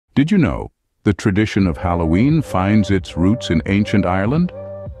Did you know the tradition of Halloween finds its roots in ancient Ireland?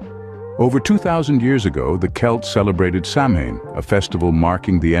 Over 2,000 years ago, the Celts celebrated Samhain, a festival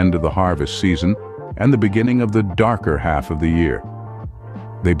marking the end of the harvest season and the beginning of the darker half of the year.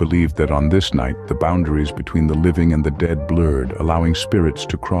 They believed that on this night, the boundaries between the living and the dead blurred, allowing spirits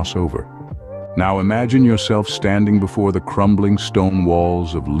to cross over. Now imagine yourself standing before the crumbling stone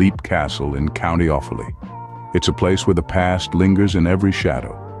walls of Leap Castle in County Offaly. It's a place where the past lingers in every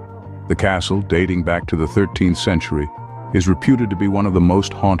shadow. The castle, dating back to the 13th century, is reputed to be one of the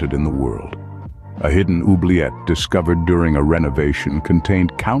most haunted in the world. A hidden oubliette discovered during a renovation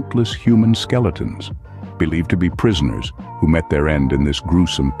contained countless human skeletons, believed to be prisoners who met their end in this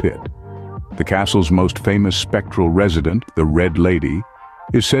gruesome pit. The castle's most famous spectral resident, the Red Lady,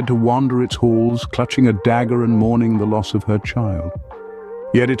 is said to wander its halls, clutching a dagger and mourning the loss of her child.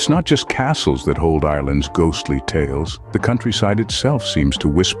 Yet it's not just castles that hold Ireland's ghostly tales. The countryside itself seems to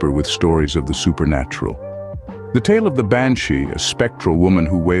whisper with stories of the supernatural. The tale of the Banshee, a spectral woman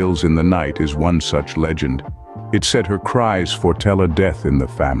who wails in the night, is one such legend. It's said her cries foretell a death in the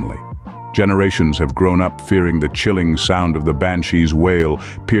family. Generations have grown up fearing the chilling sound of the Banshee's wail,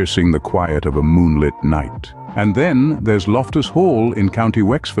 piercing the quiet of a moonlit night. And then there's Loftus Hall in County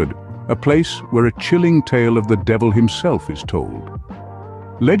Wexford, a place where a chilling tale of the devil himself is told.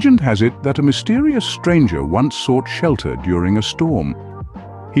 Legend has it that a mysterious stranger once sought shelter during a storm.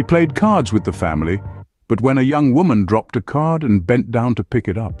 He played cards with the family, but when a young woman dropped a card and bent down to pick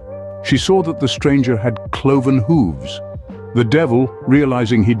it up, she saw that the stranger had cloven hooves. The devil,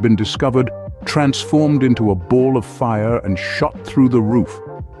 realizing he'd been discovered, transformed into a ball of fire and shot through the roof,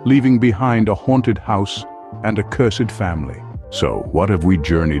 leaving behind a haunted house and a cursed family. So, what have we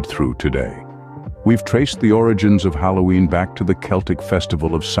journeyed through today? We've traced the origins of Halloween back to the Celtic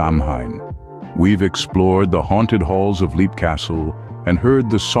festival of Samhain. We've explored the haunted halls of Leap Castle and heard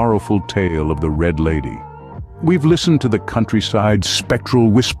the sorrowful tale of the Red Lady. We've listened to the countryside's spectral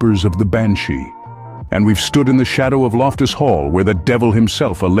whispers of the Banshee. And we've stood in the shadow of Loftus Hall, where the devil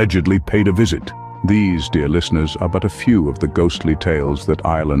himself allegedly paid a visit. These, dear listeners, are but a few of the ghostly tales that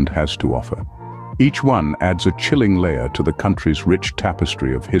Ireland has to offer. Each one adds a chilling layer to the country's rich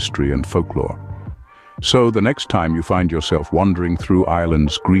tapestry of history and folklore. So the next time you find yourself wandering through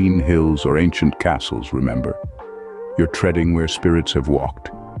Ireland's green hills or ancient castles, remember, you're treading where spirits have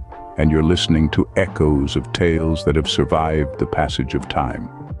walked, and you're listening to echoes of tales that have survived the passage of time.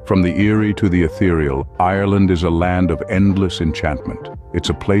 From the eerie to the ethereal, Ireland is a land of endless enchantment. It's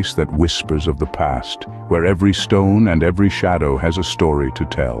a place that whispers of the past, where every stone and every shadow has a story to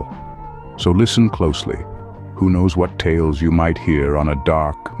tell. So listen closely. Who knows what tales you might hear on a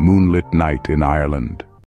dark, moonlit night in Ireland?